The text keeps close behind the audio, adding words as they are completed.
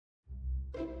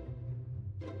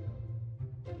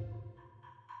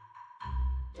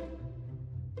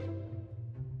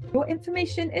Your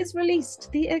information is released.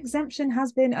 The exemption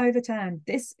has been overturned.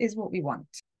 This is what we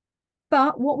want.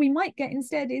 But what we might get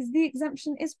instead is the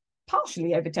exemption is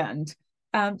partially overturned.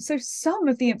 So some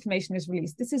of the information is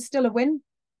released. This is still a win.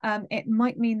 It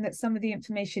might mean that some of the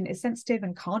information is sensitive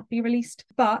and can't be released,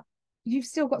 but you've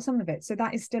still got some of it. So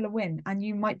that is still a win. And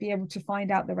you might be able to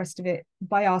find out the rest of it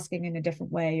by asking in a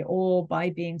different way or by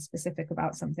being specific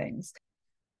about some things.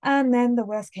 And then the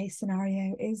worst case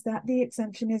scenario is that the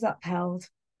exemption is upheld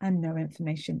and no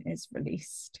information is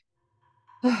released.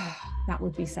 That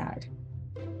would be sad.